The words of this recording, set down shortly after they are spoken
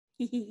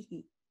Oh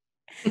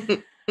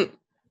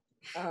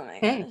my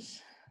Hey.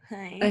 gosh.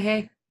 Hi.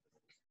 Hey.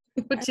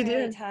 What you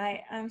doing?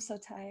 I'm so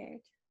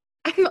tired.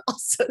 I'm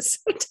also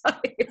so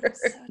tired. I'm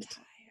so tired.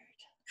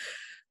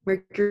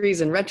 Mercury's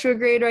in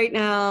retrograde right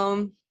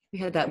now. We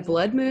had that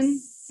blood The moon.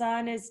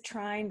 sun is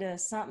trying to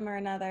something or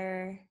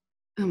another.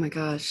 Oh my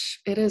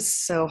gosh. It is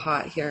so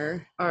hot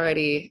here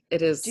already.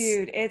 It is.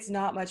 Dude, it's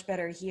not much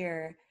better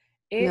here.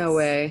 No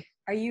way.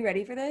 Are you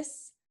ready for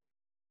this?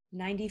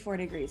 94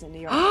 degrees in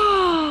New York.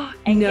 Oh,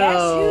 And guess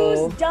whose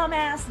no.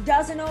 dumbass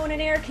doesn't own an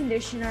air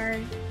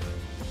conditioner?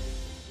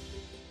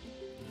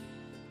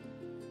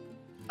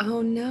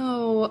 Oh,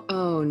 no.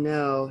 Oh,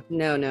 no.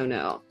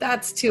 No.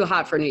 That's too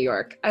hot for New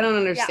York. I don't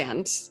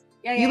understand.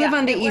 Yeah. You live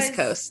on the East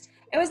Coast.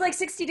 It was like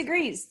 60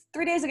 degrees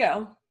 3 days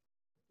ago.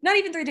 Not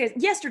even 3 days.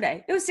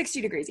 Yesterday. It was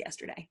 60 degrees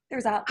yesterday. There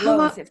was a low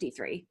of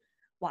 53.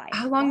 Why?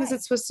 How long is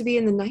it supposed to be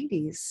in the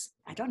 90s?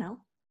 I don't know.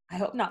 I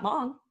hope not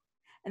long.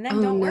 And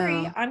then Oh,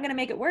 worry, no. I'm going to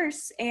make it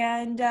worse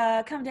and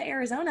come to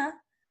Arizona.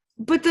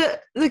 But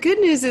the good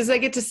news is I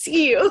get to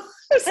see you.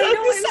 I'm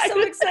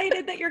so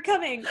excited that you're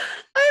coming.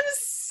 I'm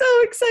so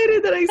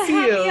excited that I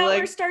see you. The happy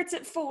hour starts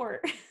at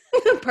 4.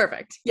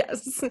 Perfect.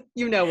 Yes.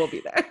 We'll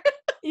be there.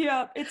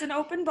 Yeah, it's an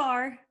open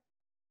bar.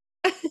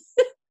 I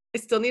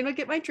still need to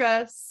get my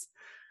dress.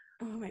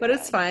 Oh my but God.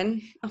 It's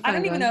fine. I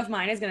don't even know if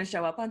mine is going to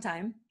show up on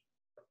time.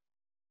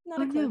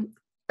 Not a clue. No.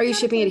 Are you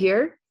shipping it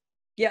here?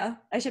 Yeah,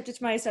 I shipped it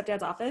to my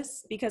stepdad's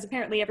office because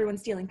apparently everyone's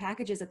stealing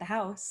packages at the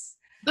house.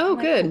 Oh,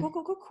 good.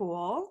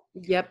 Cool.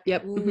 Yep.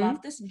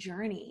 Love this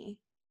journey.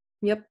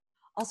 Yep.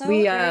 Also,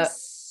 there's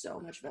so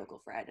much vocal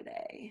fry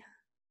today.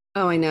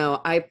 Oh, I know.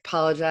 I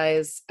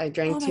apologize. I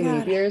drank too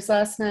many beers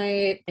last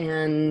night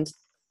and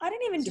I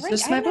didn't even drink.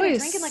 Just I my haven't had a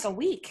voice. drink in like a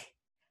week.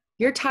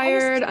 You're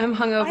tired. I'm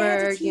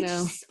hungover,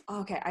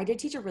 Okay, I did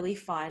teach a really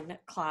fun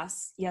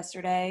class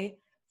yesterday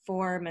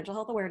for Mental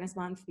Health Awareness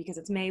Month because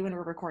it's May when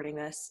we're recording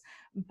this.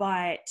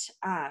 But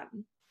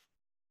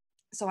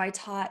so I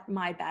taught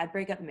my Bad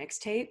Breakup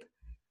mixtape,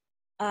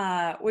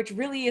 which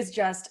really is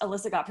just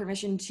Alyssa got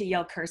permission to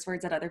yell curse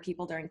words at other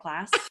people during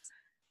class,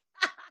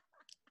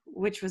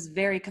 which was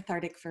very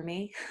cathartic for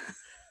me.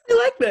 I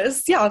like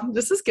this. Yeah,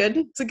 this is good.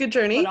 It's a good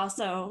journey. But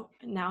also,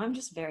 now I'm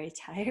just very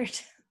tired.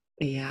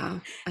 Yeah,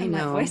 I and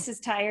know. My voice is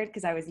tired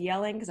because I was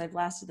yelling because I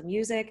blasted the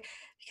music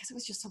because it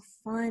was just so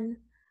fun.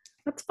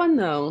 That's fun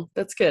though.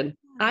 That's good.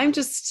 I'm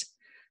just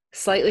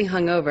slightly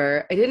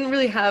hungover. I didn't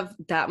really have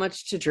that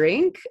much to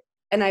drink.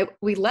 And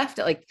we left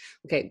at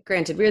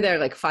granted, we were there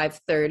like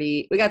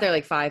 5:30. We got there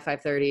like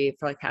 5:30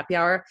 for like happy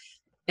hour.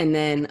 And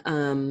then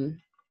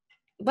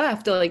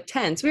left at like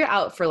 10. So we were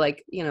out for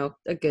like,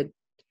 a good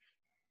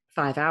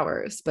 5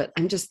 hours. But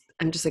I'm just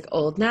like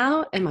old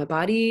now and my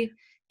body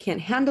can't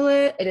handle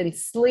it. I didn't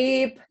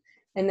sleep.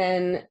 And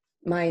then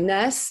my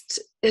Nest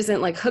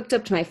isn't like hooked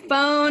up to my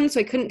phone, so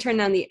I couldn't turn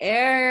down the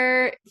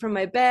air from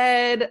my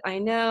bed. I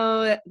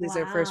know these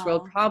are first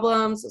world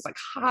problems. It was like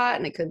hot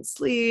and I couldn't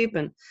sleep.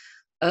 And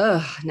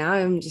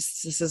now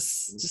this is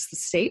just the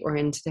state we're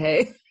in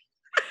today.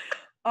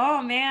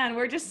 Oh man,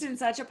 we're just in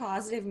such a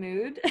positive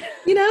mood.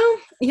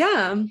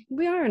 Yeah,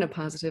 we are in a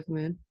positive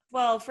mood.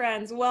 Well,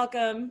 friends,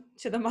 welcome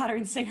to the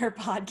Modern Singer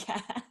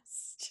podcast.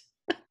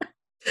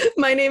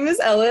 My name is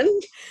Ellen.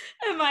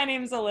 And my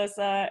name's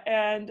Alyssa.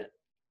 And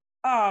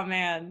oh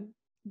man,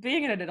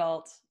 being an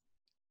adult.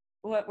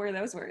 What were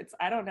those words?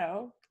 I don't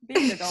know.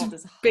 Being an adult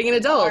is being an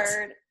adult.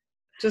 Hard.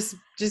 Just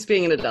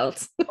being an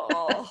adult.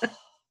 Oh.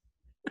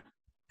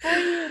 How are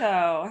you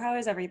though? How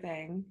is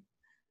everything?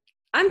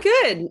 I'm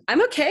good.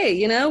 I'm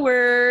okay. What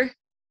are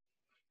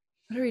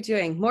we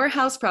doing? More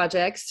house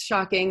projects.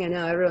 Shocking. I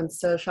know everyone's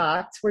so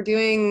shocked. We're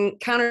doing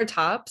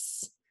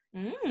countertops.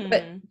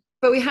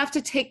 But we have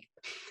to take,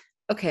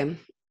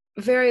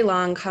 very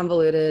long,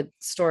 convoluted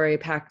story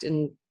packed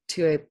into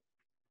a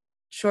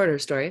shorter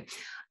story.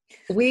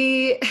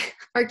 We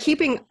are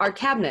keeping our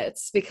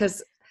cabinets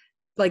because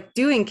like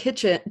doing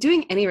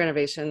any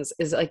renovations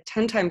is like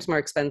 10 times more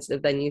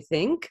expensive than you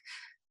think.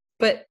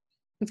 But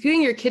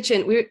doing your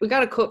kitchen, we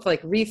got a quote for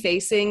like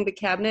refacing the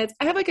cabinets.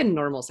 I have like a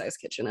normal size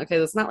kitchen. Okay.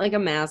 That's not like a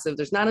massive,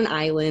 there's not an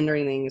island or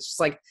anything. It's just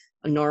like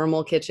a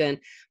normal kitchen.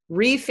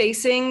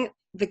 Refacing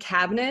the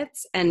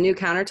cabinets and new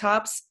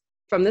countertops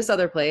from this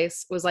other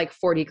place was like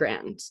 40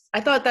 grand.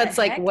 I thought that's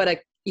like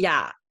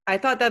I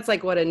thought that's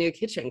like what a new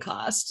kitchen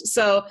cost.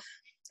 So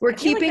we're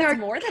keeping our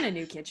more than a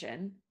new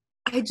kitchen.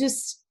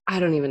 I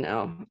don't even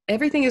know.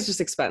 Everything is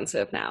just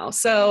expensive now.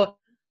 So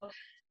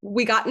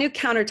we got new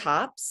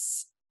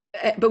countertops,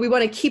 but we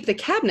want to keep the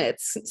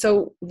cabinets.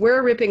 So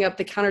we're ripping up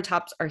the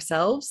countertops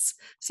ourselves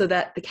so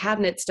that the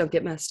cabinets don't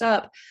get messed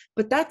up.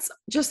 But that's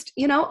just,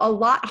 a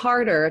lot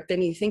harder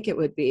than you think it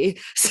would be.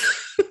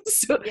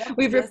 So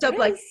we've ripped up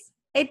like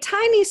a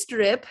tiny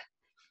strip.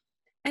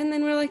 And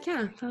then we're like,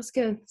 yeah, that was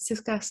good.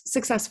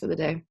 Success for the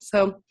day.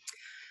 So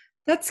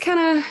that's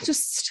kind of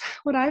just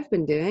what I've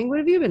been doing. What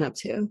have you been up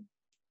to?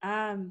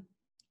 I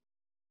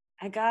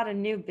got a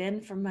new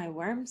bin from my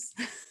worms.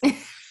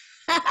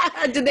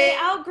 Did they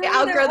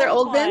outgrow their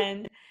old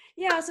bin?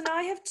 Yeah, so now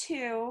I have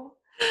 2.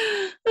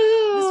 This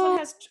one Oh,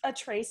 has a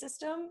tray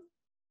system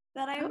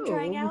that I am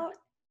trying oh, out,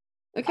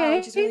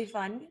 which is okay. really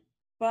fun.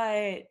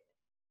 But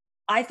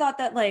I thought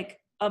that like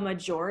a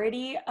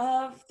majority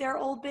of their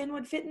old bin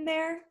would fit in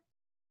there.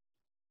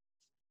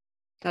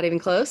 Not even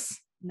close.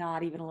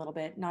 Not even a little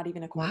bit, not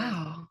even a quarter.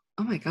 Wow.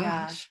 Oh my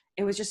Yeah, gosh.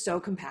 it was just so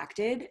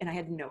compacted and I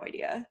had no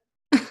idea.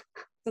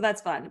 So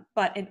that's fun.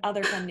 But in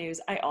other fun news,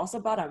 I also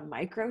bought a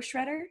micro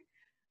shredder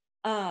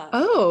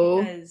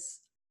Oh, because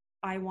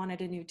I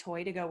wanted a new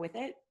toy to go with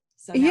it.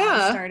 So now I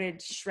yeah.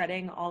 started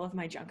shredding all of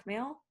my junk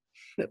mail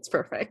That's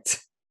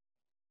perfect.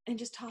 and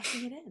just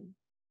tossing it in.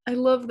 I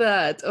love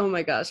that. Oh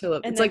my gosh, I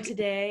love And it's then like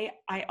today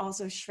I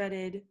also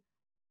shredded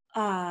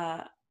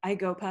I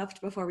go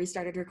puffed before we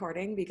started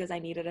recording because I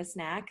needed a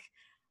snack.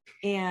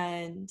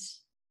 And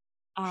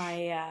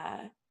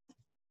I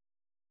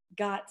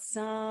got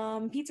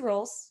some pizza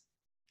rolls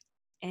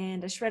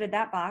and I shredded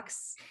that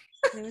box.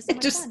 And it was so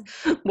much just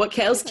fun. what It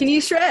else was can nice.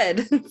 you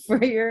shred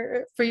for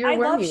your I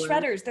love wormy one?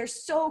 shredders. They're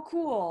so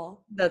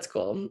cool. That's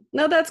cool.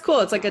 No, that's cool.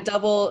 It's like a Yeah.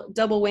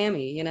 double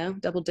whammy,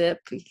 double dip.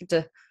 You get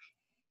to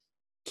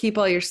keep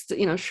all your,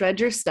 shred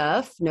your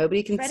stuff.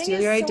 Nobody can Shredding steal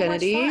is your so much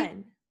identity.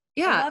 fun. I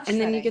Yeah, love and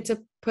then you get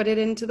shredding. to put it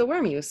into the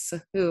worm use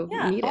who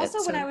Yeah. need it.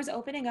 Also, when I So was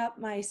opening up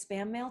my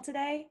spam mail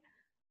today,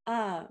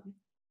 um,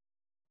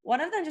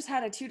 one of them just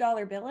had a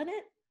 $2 bill in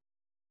it.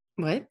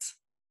 what?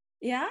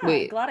 Yeah.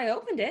 Wait, Glad I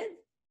opened it.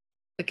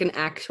 like an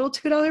actual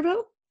 $2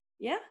 bill?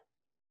 Yeah.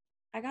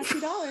 I got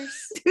 $2.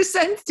 2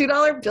 cents,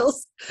 $2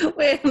 bills.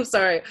 Wait, I'm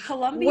sorry.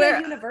 Columbia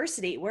Where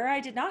University, where I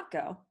did not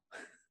go.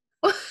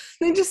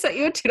 they just sent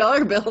you a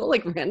 $2 bill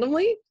like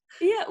randomly?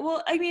 Yeah,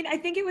 well, I mean, I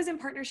think it was in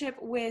partnership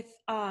with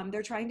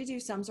they're trying to do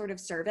some sort of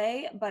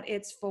survey, but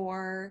it's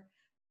for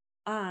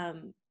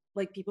um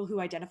like people who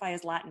identify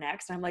as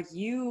Latinx. And I'm like,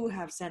 you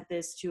have sent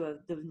this to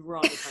the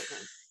wrong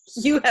department.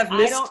 You have I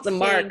missed don't the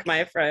mark, think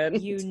my friend.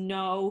 you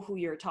know who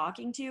you're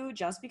talking to.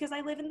 Just because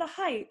I live in the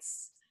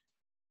Heights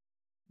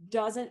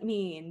doesn't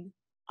mean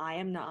I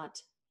am not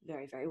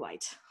very, very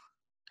white.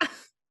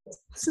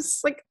 It's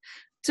just like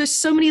there's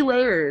so many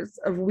layers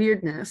of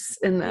weirdness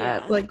in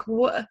that. Yeah, Like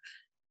what?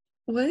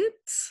 Hey,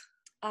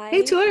 I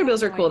 $2 have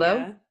bills are no cool though.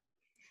 idea.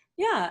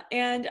 Yeah,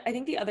 and I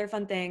think the other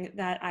fun thing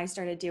that I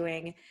started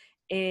doing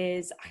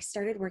is I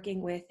started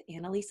working with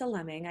Annalisa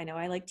Lemming. I know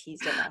I like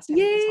teased it last time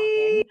we were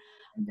Yay!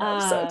 talking, I'm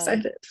so um,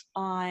 excited.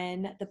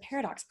 on the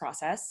paradox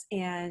process,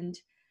 and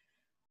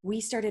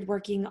we started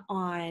working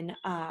on.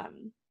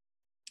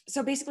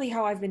 So basically,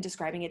 how I've been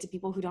describing it to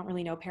people who don't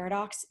really know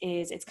paradox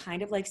is it's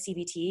kind of like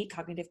CBT,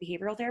 cognitive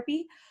behavioral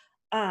therapy,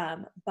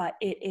 but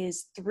it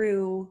is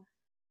through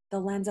the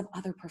lens of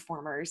other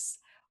performers,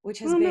 which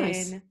has Oh,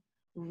 nice. been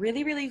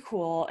really, really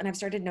cool. And I've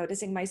started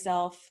noticing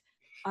myself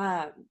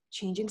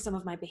changing some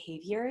of my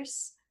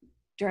behaviors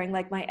during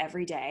like my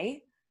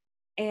everyday.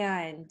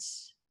 And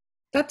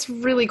That's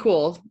really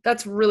cool.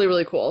 That's really,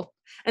 really cool.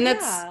 And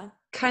that's yeah,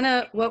 kind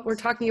of what we're and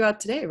talking about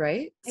today,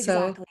 right?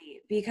 So exactly.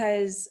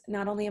 Because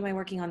not only am I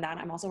working on that,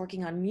 I'm also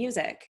working on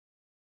music.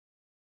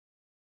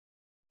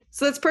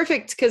 so that's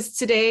perfect because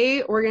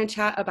today we're going to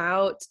chat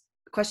about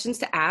questions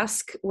to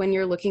ask when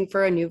you're looking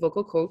for a new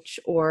vocal coach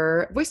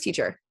or voice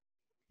teacher.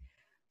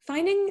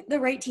 Finding the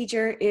right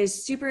teacher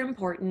is super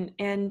important.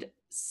 And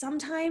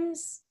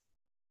sometimes,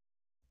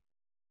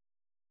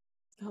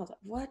 hold on,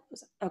 what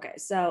was it? Okay,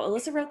 so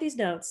Alyssa wrote these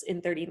notes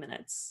in 30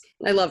 minutes,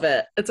 I love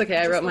it. It's okay.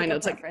 I just wrote my like a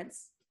notes like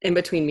preference. in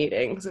between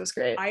meetings. It was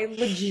great. I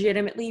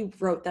legitimately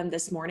wrote them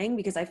this morning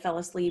because I fell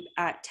asleep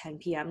at 10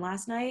 p.m.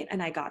 last night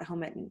and I got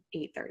home at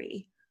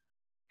 8:30.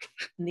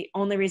 And the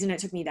only reason it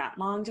took me that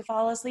long to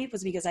fall asleep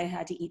was because I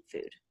had to eat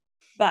food.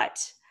 But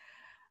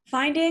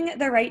finding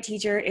the right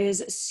teacher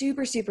is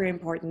super, super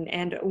important.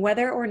 And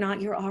whether or not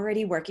you're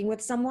already working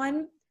with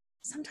someone,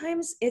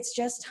 sometimes it's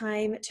just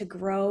time to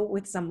grow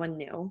with someone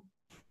new.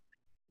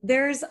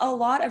 There's a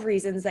lot of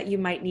reasons that you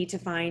might need to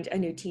find a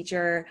new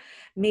teacher.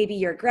 Maybe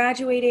you're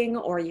graduating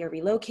or you're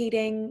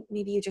relocating.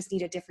 Maybe you just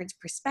need a different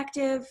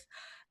perspective.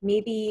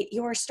 Maybe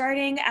you're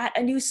starting at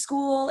a new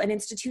school, an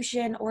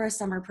institution, or a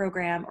summer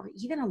program, or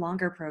even a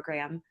longer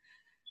program.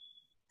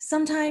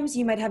 Sometimes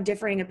you might have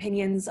differing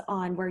opinions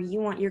on where you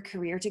want your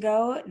career to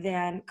go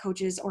than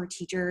coaches or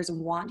teachers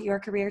want your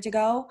career to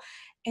go.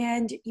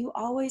 And you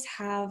always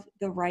have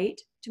the right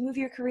to move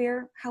your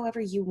career however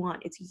you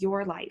want. It's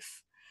your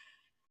life.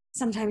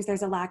 Sometimes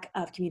there's a lack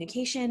of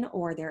communication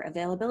or their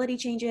availability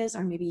changes,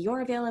 or maybe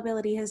your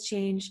availability has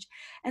changed.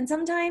 And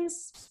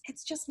sometimes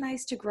it's just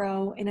nice to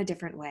grow in a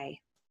different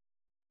way.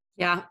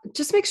 Yeah,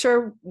 just make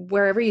sure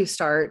wherever you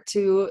start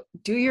to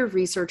do your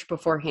research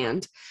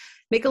beforehand.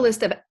 Make a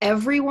list of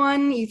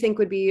everyone you think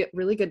would be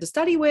really good to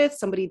study with,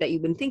 somebody that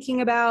you've been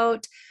thinking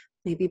about.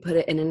 Maybe put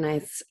it in a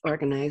nice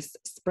organized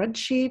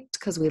spreadsheet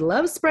because we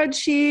love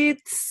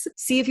spreadsheets.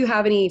 See if you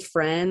have any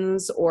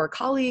friends or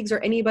colleagues or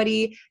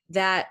anybody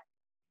that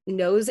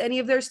knows any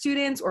of their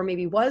students or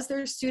maybe was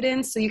their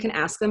students so you can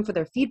ask them for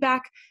their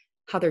feedback,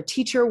 how their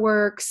teacher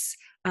works,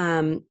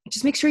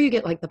 Just make sure you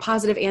get like the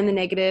positive and the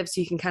negative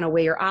so you can kind of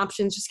weigh your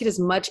options. Just get as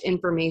much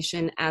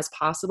information as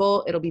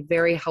possible. It'll be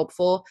very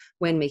helpful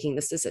when making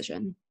this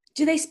decision.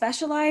 Do they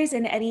specialize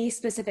in any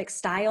specific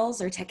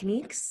styles or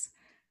techniques?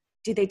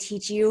 Do they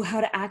teach you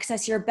how to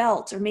access your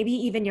belt or maybe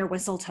even your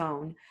whistle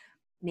tone?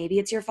 Maybe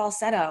it's your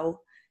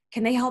falsetto.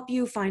 Can they help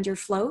you find your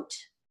float?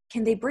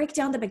 Can they break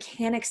down the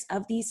mechanics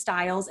of these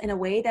styles in a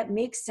way that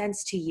makes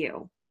sense to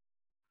you?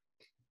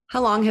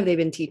 How long have they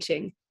been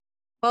teaching?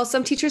 While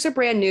some teachers are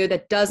brand new,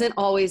 that doesn't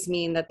always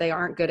mean that they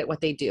aren't good at what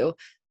they do.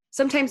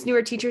 Sometimes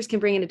newer teachers can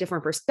bring in a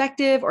different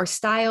perspective or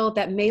style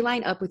that may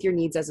line up with your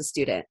needs as a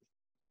student.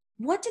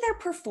 What do their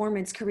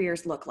performance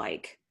careers look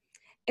like?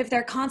 If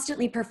they're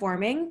constantly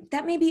performing,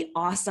 that may be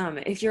awesome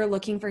if you're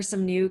looking for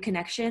some new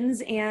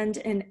connections and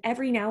an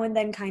every now and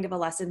then kind of a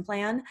lesson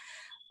plan.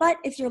 But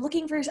if you're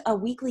looking for a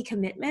weekly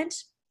commitment,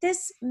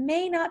 this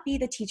may not be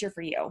the teacher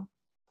for you.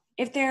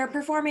 If they're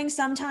performing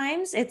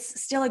sometimes,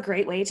 it's still a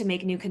great way to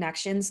make new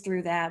connections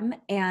through them,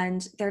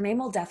 and their name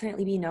will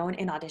definitely be known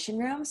in audition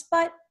rooms,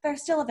 but they're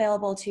still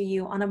available to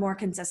you on a more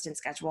consistent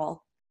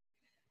schedule.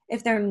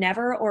 If they're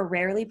never or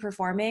rarely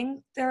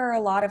performing, there are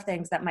a lot of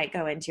things that might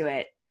go into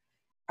it.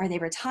 Are they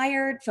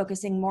retired,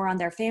 focusing more on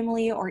their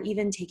family, or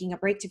even taking a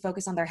break to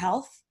focus on their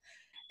health?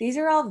 These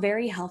are all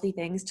very healthy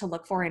things to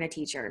look for in a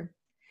teacher.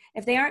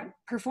 If they aren't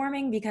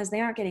performing because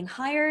they aren't getting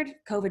hired,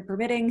 COVID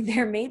permitting,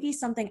 there may be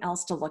something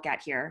else to look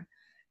at here.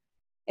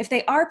 If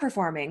they are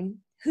performing,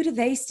 who do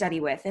they study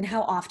with and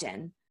how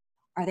often?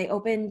 Are they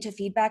open to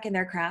feedback in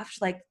their craft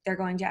like they're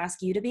going to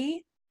ask you to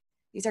be?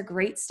 These are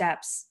great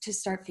steps to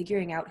start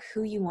figuring out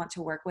who you want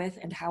to work with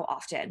and how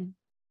often.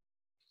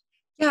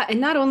 Yeah, and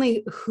not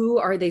only who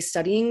are they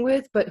studying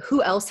with, but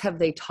who else have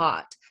they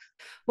taught?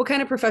 What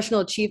kind of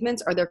professional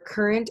achievements are their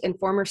current and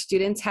former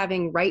students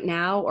having right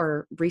now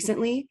or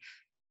recently?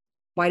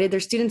 Why did their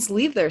students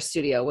leave their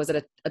studio? Was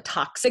it a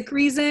toxic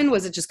reason?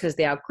 Was it just because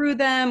they outgrew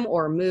them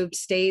or moved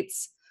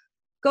states?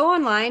 Go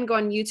online, go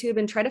on YouTube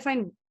and try to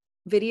find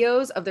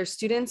videos of their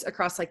students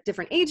across like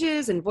different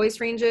ages and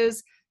voice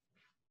ranges.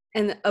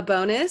 And a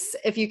bonus,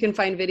 if you can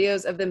find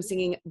videos of them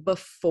singing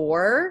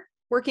before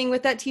working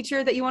with that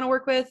teacher that you want to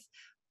work with,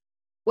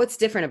 what's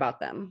different about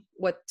them?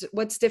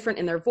 What's different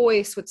in their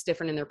voice? What's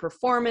different in their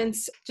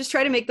performance? Just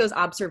try to make those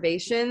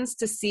observations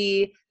to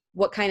see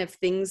what kind of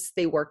things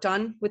they worked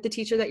on with the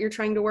teacher that you're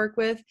trying to work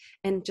with.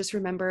 And just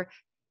remember,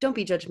 don't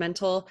be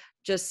judgmental.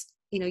 Just,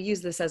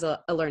 use this as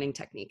a learning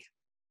technique.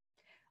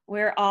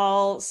 We're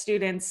all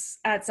students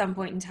at some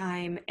point in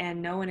time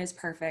and no one is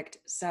perfect.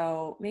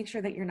 So make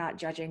sure that you're not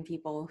judging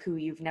people who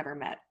you've never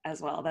met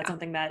as well. That's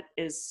something that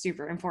is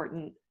super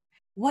important.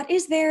 What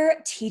is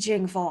their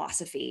teaching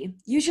philosophy?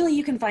 Usually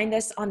you can find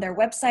this on their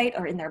website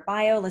or in their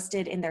bio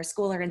listed in their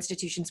school or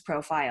institution's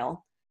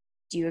profile.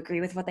 Do you agree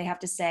with what they have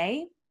to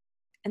say?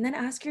 And then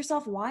ask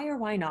yourself why or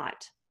why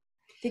not.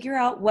 Figure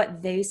out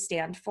what they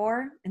stand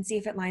for and see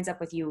if it lines up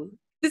with you.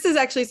 This is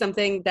actually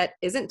something that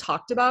isn't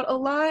talked about a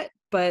lot,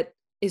 but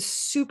is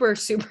super,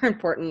 super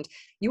important.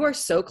 You are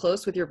so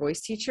close with your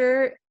voice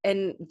teacher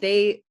and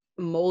they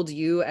mold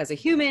you as a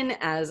human,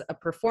 as a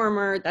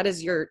performer. That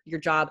is your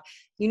job.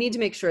 You need to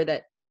make sure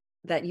that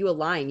you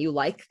align, you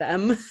like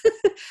them.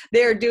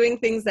 They're doing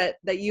things that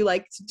you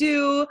like to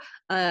do.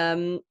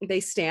 They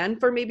stand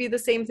for maybe the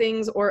same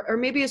things, or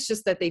maybe it's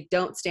just that they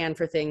don't stand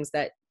for things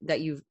that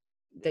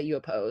you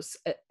oppose.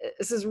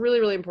 This is really,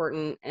 really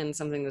important and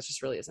something that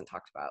just really isn't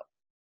talked about.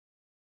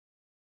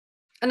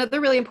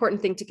 Another really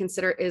important thing to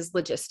consider is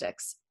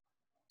logistics.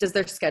 Does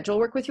their schedule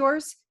work with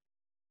yours?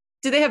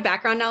 Do they have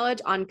background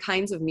knowledge on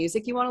kinds of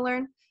music you want to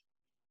learn?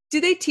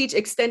 Do they teach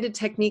extended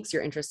techniques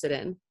you're interested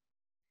in?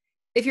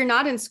 If you're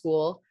not in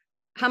school,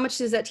 how much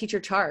does that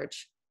teacher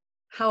charge?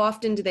 How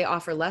often do they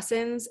offer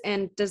lessons?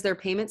 And does their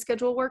payment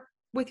schedule work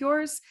with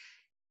yours?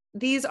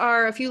 These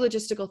are a few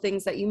logistical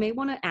things that you may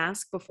want to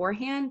ask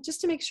beforehand,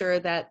 just to make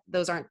sure that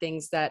those aren't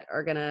things that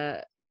are going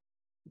to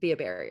be a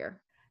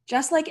barrier.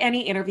 Just like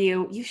any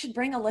interview, you should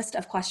bring a list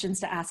of questions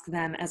to ask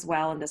them as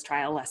well in this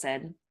trial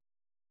lesson.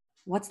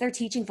 What's their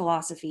teaching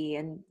philosophy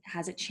and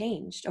has it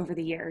changed over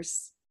the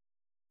years?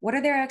 What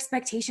are their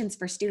expectations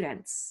for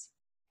students?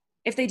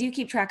 If they do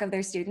keep track of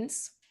their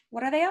students,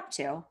 what are they up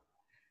to?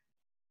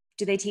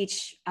 Do they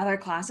teach other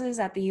classes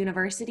at the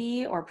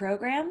university or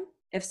program?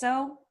 If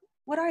so,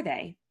 what are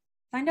they?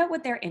 Find out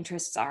what their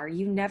interests are.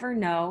 You never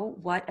know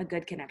what a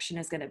good connection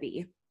is going to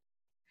be.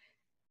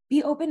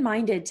 Be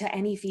open-minded to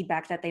any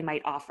feedback that they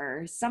might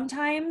offer.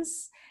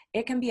 Sometimes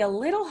it can be a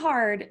little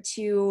hard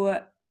to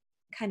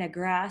kind of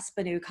grasp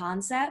a new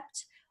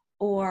concept,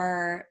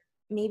 or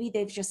maybe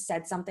they've just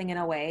said something in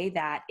a way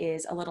that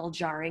is a little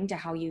jarring to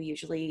how you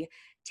usually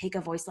take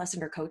a voice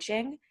lesson or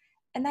coaching,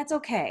 and that's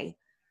okay.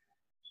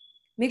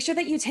 Make sure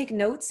that you take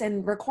notes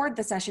and record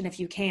the session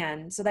if you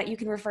can, so that you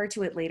can refer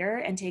to it later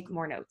and take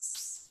more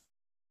notes.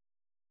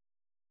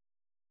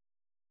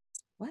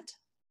 What?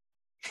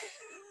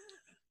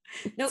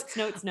 Notes.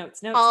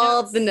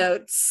 All the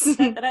notes.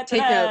 Take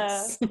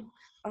notes.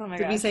 Oh my gosh.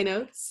 Did we say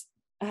notes?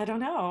 I don't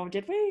know.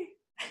 Did we?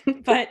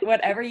 But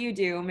whatever you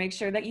do, make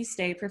sure that you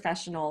stay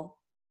professional.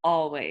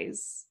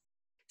 always.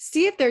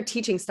 See if their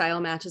teaching style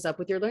matches up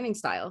with your learning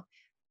style.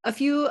 A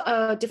few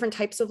different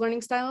types of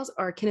learning styles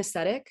are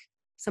kinesthetic,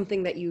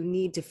 something that you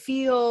need to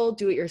feel,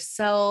 do it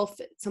yourself,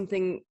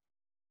 something.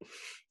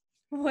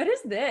 What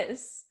is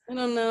this? I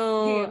don't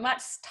know. You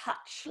must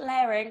touch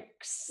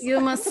larynx. You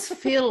must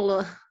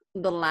feel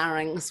the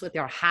larynx with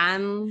your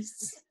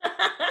hands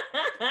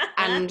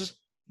and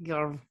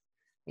your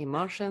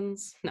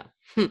emotions. No.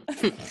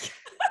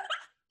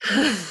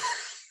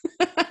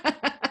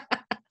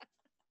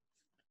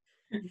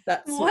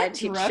 That's what my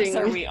drugs teaching.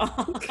 are we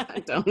on? I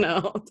don't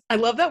know. I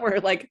love that we're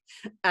like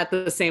at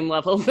the same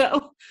level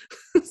though.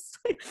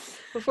 Like,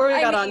 before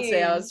we got on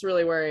today, I was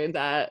really worried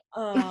that.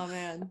 Oh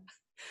man.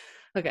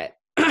 Okay.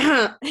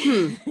 A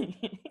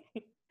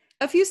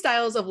few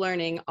styles of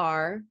learning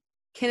are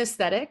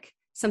kinesthetic,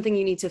 something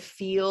you need to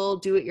feel,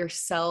 do it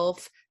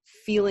yourself,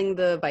 feeling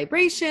the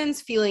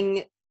vibrations,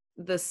 feeling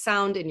the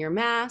sound in your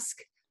mask.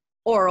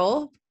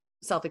 Oral,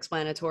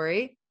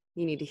 self-explanatory,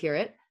 you need to hear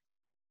it.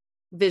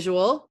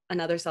 Visual,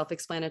 another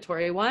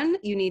self-explanatory one.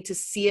 You need to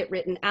see it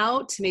written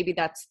out. Maybe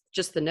that's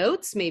just the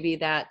notes. Maybe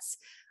that's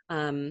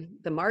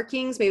the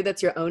markings. Maybe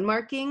that's your own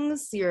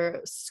markings,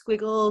 your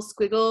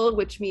squiggle,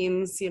 which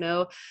means,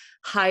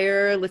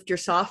 higher, lift your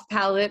soft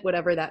palate,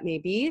 whatever that may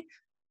be.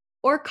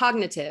 Or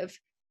cognitive,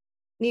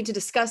 need to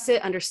discuss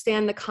it,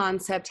 understand the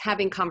concept,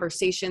 having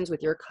conversations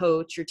with your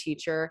coach, your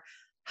teacher.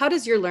 How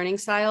does your learning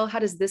style, how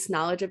does this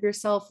knowledge of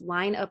yourself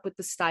line up with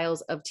the styles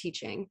of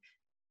teaching?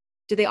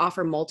 Do they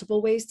offer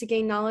multiple ways to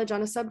gain knowledge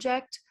on a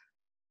subject?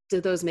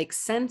 Do those make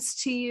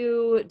sense to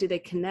you? Do they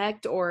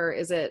connect, or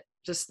is it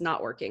just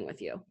not working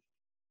with you?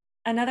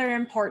 Another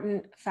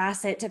important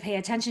facet to pay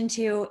attention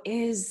to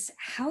is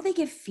how they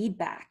give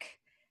feedback.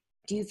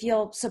 Do you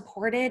feel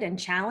supported and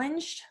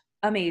challenged?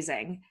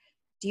 Amazing.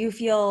 Do you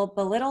feel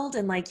belittled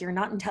and like you're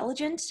not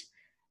intelligent?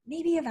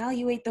 Maybe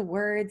evaluate the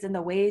words and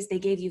the ways they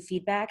gave you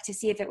feedback to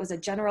see if it was a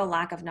general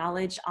lack of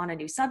knowledge on a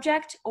new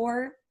subject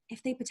or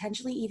if they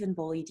potentially even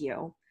bullied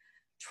you.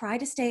 Try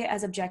to stay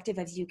as objective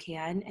as you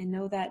can and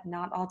know that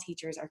not all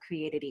teachers are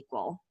created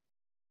equal.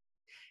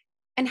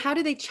 And how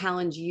do they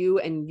challenge you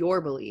and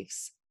your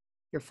beliefs,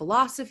 your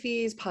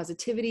philosophies,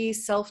 positivity,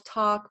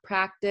 self-talk,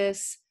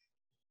 practice?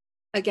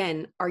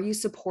 Again, are you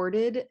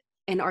supported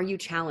and are you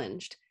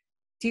challenged?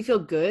 Do you feel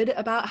good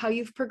about how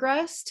you've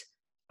progressed?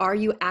 Are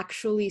you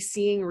actually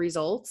seeing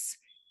results?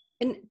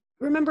 And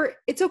remember,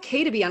 it's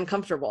okay to be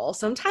uncomfortable.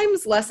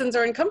 Sometimes lessons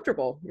are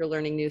uncomfortable. You're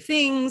learning new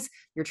things,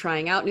 you're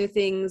trying out new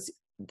things.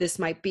 This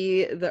might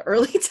be the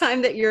early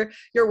time that you're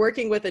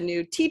working with a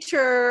new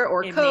teacher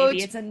or coach.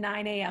 Maybe it's a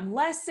 9 a.m.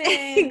 lesson.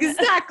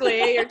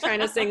 Exactly. You're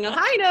trying to sing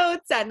high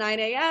notes at 9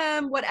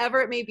 a.m.,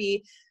 whatever it may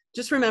be.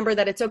 Just remember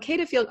that it's okay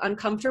to feel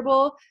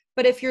uncomfortable.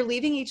 But if you're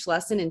leaving each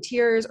lesson in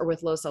tears or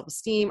with low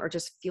self-esteem or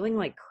just feeling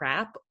like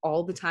crap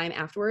all the time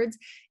afterwards,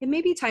 it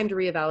may be time to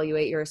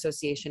reevaluate your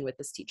association with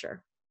this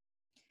teacher.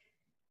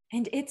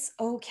 And it's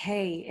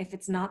okay if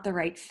it's not the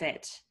right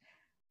fit.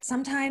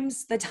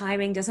 Sometimes the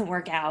timing doesn't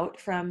work out,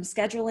 from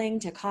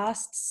scheduling to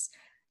costs.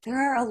 There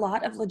are a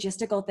lot of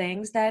logistical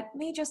things that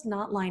may just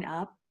not line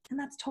up, and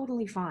that's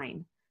totally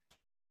fine.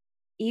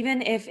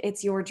 Even if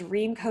it's your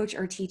dream coach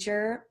or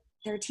teacher,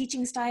 their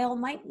teaching style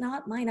might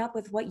not line up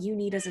with what you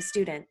need as a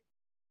student.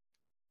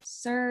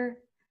 Sir.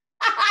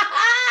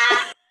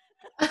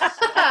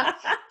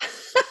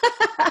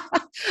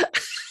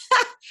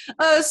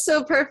 Oh,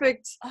 so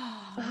perfect.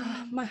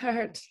 Oh, my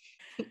heart.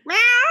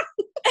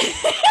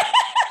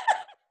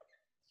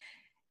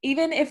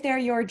 Even if they're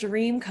your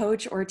dream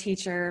coach or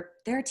teacher,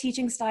 their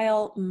teaching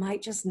style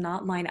might just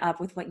not line up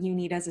with what you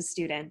need as a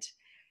student.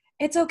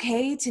 It's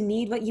okay to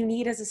need what you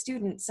need as a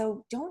student,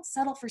 so don't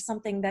settle for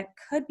something that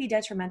could be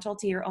detrimental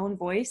to your own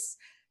voice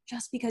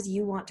just because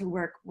you want to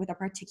work with a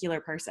particular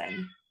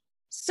person.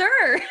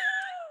 Sir!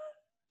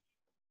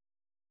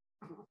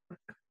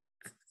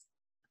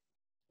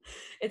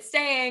 It's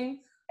staying.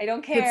 I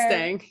don't care. It's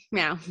staying.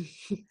 Meow.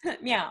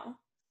 Meow.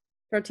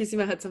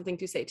 Fortissimo had something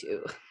to say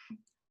too.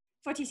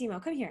 Fortissimo,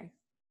 come here.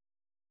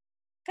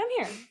 Come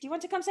here. Do you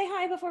want to come say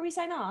hi before we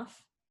sign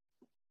off?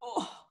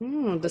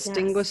 Oh,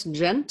 distinguished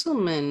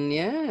gentleman,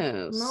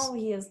 yes. No,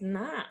 he is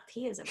not.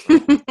 He is a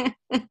friend.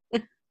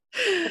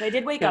 But I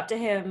did wake up to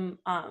him.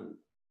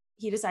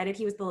 He decided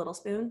he was the little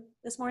spoon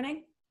this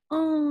morning.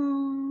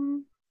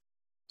 Oh.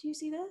 Do you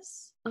see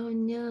this? Oh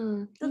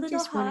no. The he little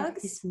just hugs.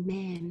 wanted his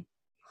man.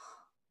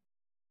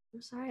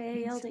 I'm sorry I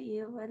yelled at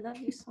you. I love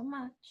you so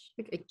much.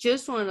 I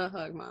just want a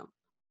hug, Mom.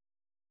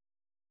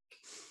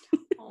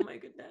 Oh my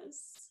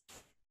goodness.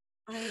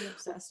 I am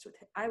obsessed with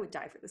him. I would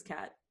die for this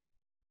cat.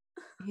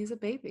 He's a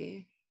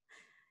baby.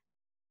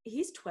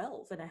 He's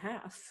 12 and a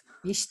half.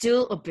 He's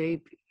still a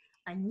baby.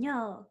 I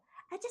know.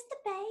 I'm just a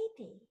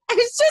baby. I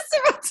was just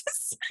about to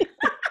say.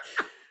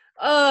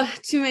 Oh,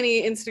 too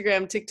many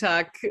Instagram,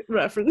 TikTok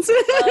references.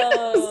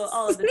 Oh,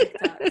 all of the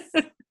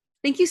TikToks.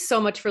 Thank you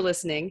so much for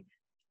listening.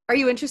 Are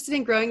you interested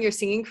in growing your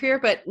singing career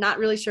but not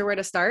really sure where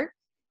to start?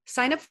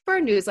 Sign up for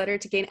our newsletter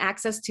to gain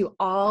access to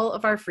all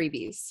of our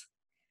freebies.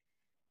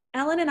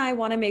 Ellen and I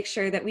want to make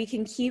sure that we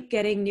can keep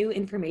getting new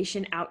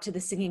information out to the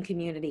singing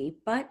community,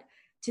 but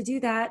to do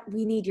that,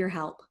 we need your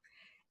help.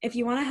 If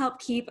you want to help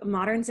keep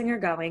Modern Singer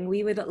going,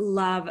 we would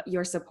love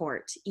your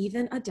support.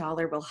 Even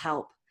 $1 will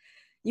help.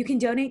 You can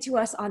donate to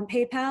us on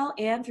PayPal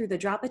and through the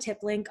Drop a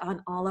Tip link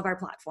on all of our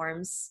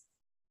platforms.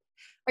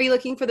 Are you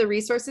looking for the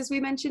resources we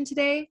mentioned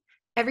today?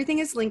 Everything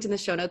is linked in the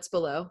show notes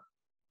below.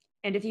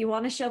 And if you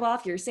want to show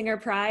off your singer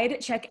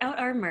pride, check out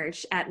our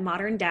merch at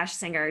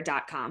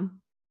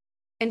modern-singer.com.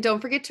 And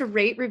don't forget to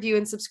rate, review,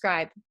 and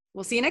subscribe.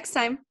 We'll see you next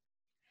time.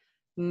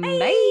 Bye.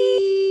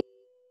 Bye.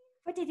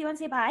 What did you want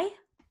to say bye?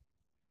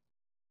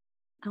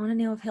 I want to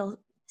know if he'll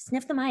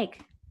sniff the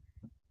mic.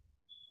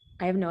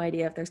 I have no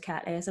idea if there's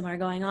cat ASMR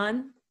going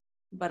on,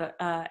 but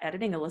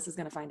editing Alyssa's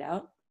going to find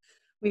out.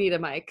 We need a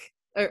mic.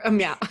 Or a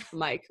meow.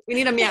 Mic. We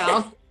need a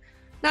meow.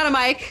 Not a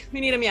mic. We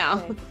need a meow.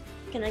 Okay.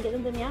 Can I get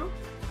him to meow?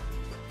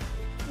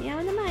 Meow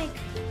in the mic.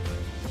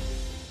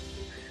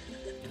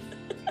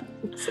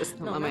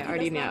 System, Mom, I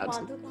already meowed.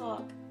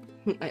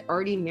 I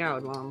already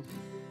meowed, Mom.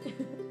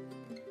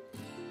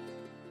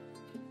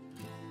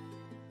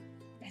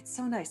 It's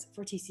so nice.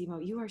 Fortissimo,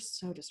 you are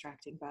so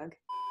distracting, bug.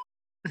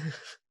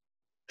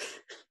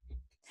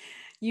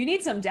 You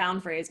need some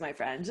down phrase, my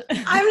friend.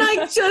 I'm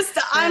like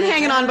I'm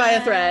hanging on by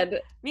a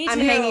thread. Me too. I'm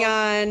hanging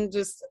on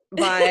just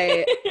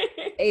by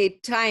a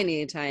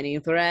tiny, tiny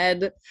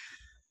thread.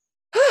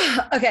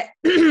 Okay,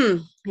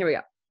 here we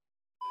go.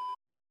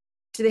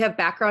 Do they have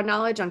background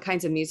knowledge on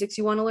kinds of musics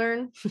you want to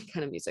learn?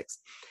 Kind of musics.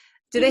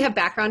 Do they have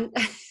background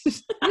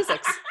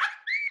musics?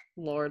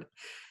 Lord.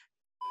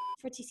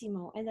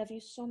 Fortissimo, I love you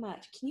so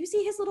much. Can you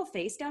see his little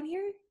face down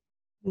here?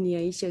 Yeah,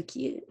 he's so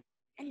cute.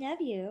 I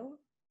love you.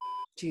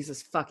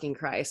 Jesus fucking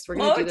Christ. We're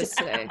going to do this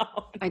today.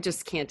 I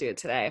just can't do it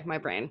today. My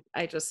brain.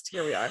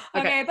 Here we are.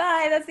 Okay,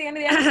 bye. That's the end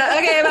of the episode.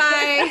 Okay,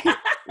 bye.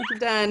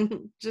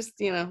 Done. Just,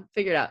 figure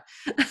it out.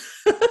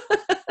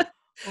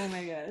 Oh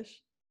my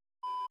gosh.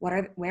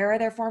 Where are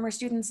their former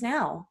students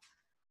now?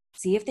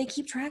 See if they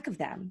keep track of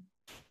them.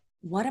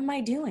 What am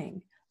I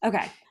doing?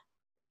 Okay.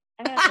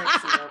 I'm going to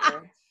start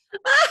over.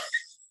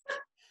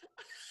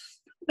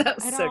 That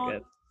was so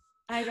good.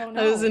 I don't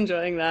know. I was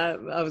enjoying that.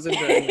 To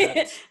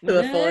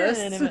the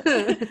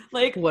fullest.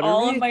 Like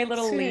all of my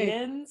little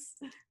lead-ins.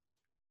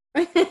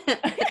 It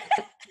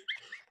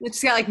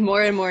just got like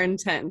more and more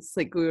intense.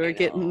 Like we were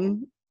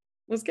getting.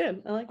 It was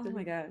good. I liked it. Oh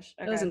my gosh.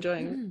 Okay. I was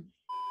enjoying it.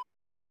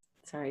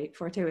 Sorry,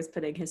 Forte was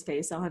putting his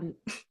face on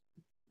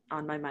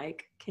my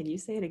mic. Can you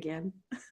say it again?